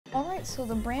Alright, so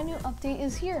the brand new update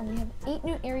is here. We have 8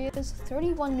 new areas,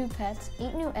 31 new pets,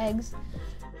 8 new eggs,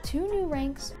 2 new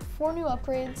ranks, 4 new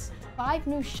upgrades, 5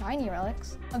 new shiny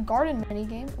relics, a garden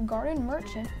minigame, a garden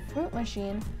merchant, fruit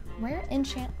machine, rare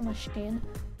enchant machine,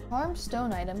 farm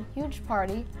stone item, huge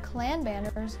party, clan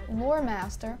banners, lore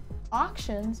master,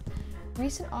 auctions,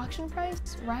 recent auction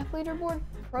price, wrap leaderboard,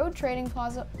 pro trading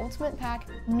plaza, ultimate pack,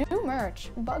 new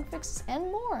merch, bug fixes, and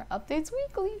more. Updates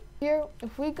weekly. Here,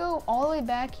 if we go all the way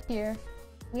back here,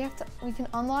 we can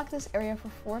unlock this area for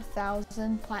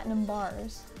 4,000 platinum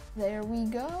bars. There we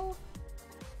go.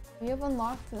 We have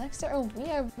unlocked the next area. Oh, we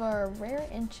have rare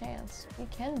enchants. We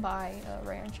can buy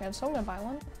rare enchants, so I'm gonna buy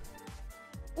one.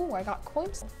 Oh, I got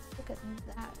coins. Look at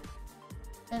that.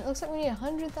 And it looks like we need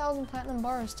 100,000 platinum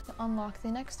bars to unlock the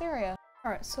next area.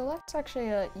 Alright, so let's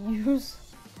actually use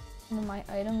one of my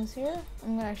items here.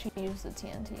 I'm gonna actually use the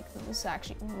TNT because this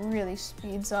actually really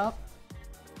speeds up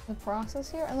the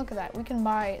process here. And look at that, we can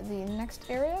buy the next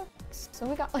area. So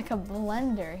we got like a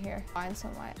blender here. Find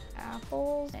some of my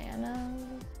apples, bananas,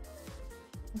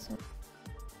 and some...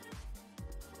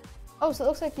 Oh, so it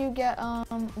looks like you get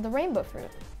the rainbow fruit.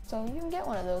 So you can get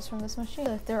one of those from this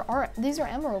machine. These are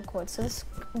emerald coins, so this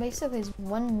basically is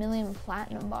 1 million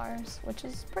platinum bars, which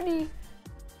is pretty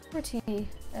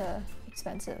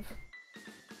expensive.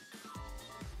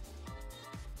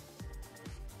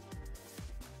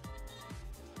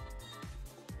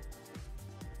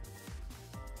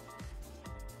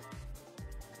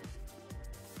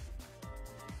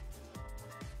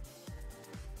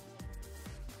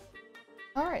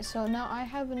 Alright, so now I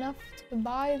have enough to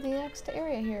buy the next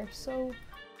area here, so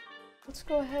let's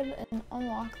go ahead and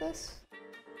unlock this.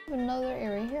 We have another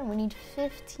area here, and we need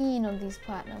 15 of these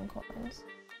platinum coins.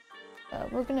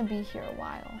 We're gonna be here a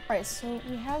while. Alright, so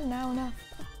we have now enough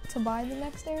to buy the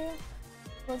next area.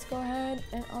 Let's go ahead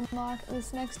and unlock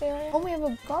this next area. Oh, we have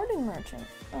a garden merchant.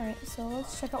 Alright, so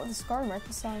let's check out what this garden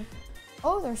merchant's selling.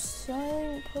 Oh, they're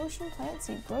selling potion plant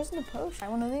seed. Grows into potion. Try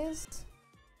one of these.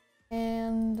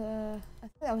 And I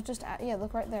think that was just, yeah,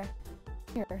 look right there.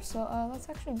 Here, so let's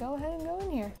actually go ahead and go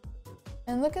in here.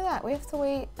 And look at that, we have to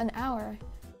wait an hour.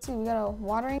 Let's see, we got a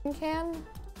watering can.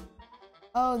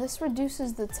 Oh, this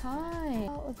reduces the time.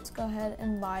 Oh, let's go ahead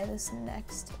and buy this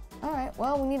next. All right,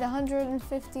 well, we need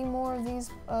 150 more of these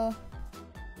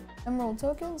emerald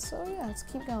tokens, so yeah, let's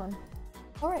keep going.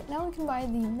 All right, now we can buy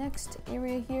the next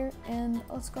area here, and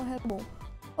let's go ahead.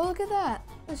 Oh, look at that.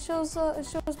 It shows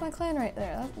my clan right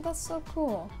there. That's so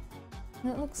cool.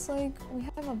 And it looks like we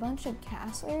have a bunch of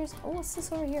cast layers. Oh, what's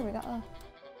this over here? We gotta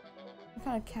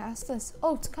cast this.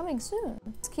 Oh, it's coming soon.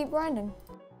 Let's keep grinding.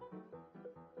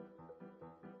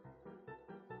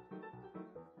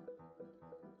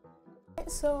 Okay,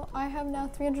 so I have now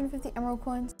 350 emerald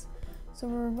coins. So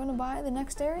we're gonna buy the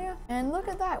next area. And look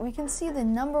at that, we can see the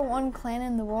 #1 clan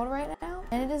in the world right now.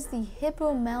 And it is the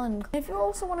Hippo Melon. If you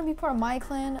also want to be part of my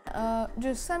clan,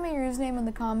 just send me your username in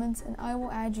the comments and I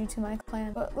will add you to my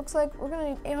clan. But it looks like we're gonna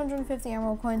need 850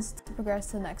 emerald coins to progress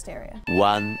to the next area.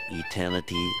 One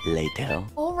eternity later.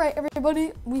 Alright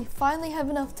everybody, we finally have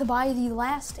enough to buy the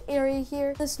last area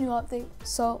here, this new update.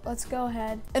 So let's go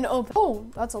ahead and open. Oh,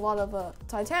 that's a lot of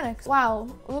Titanics. Wow,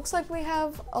 looks like we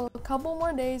have a couple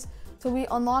more days so we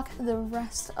unlock the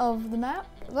rest of the map.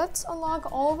 Let's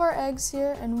unlock all of our eggs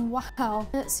here, and wow.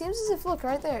 And it seems as if, look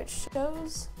right there, it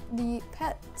shows the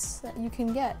pets that you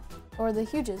can get, or the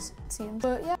huges, it seems.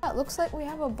 But yeah, it looks like we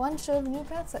have a bunch of new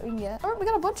pets that we can get. Or we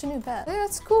got a bunch of new pets. Yeah,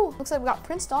 that's cool. Looks like we got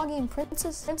Prince Doggy and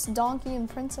Prince Donkey and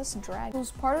Princess Dragon.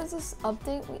 As part of this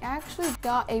update, we actually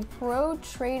got a pro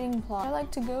trading plaza. I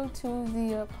like to go to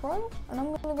the pro, and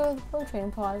I'm gonna go to the pro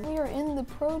trading plaza. We are in the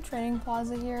pro trading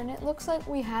plaza here, and it looks like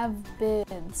we have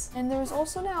bids. And there's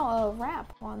also now a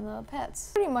wrap on the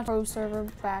pets. Pretty much pro server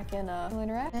back in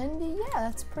later. And yeah,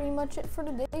 that's pretty much it for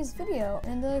today's video.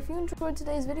 And if you enjoyed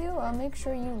today's video, make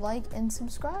sure you like and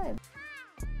subscribe.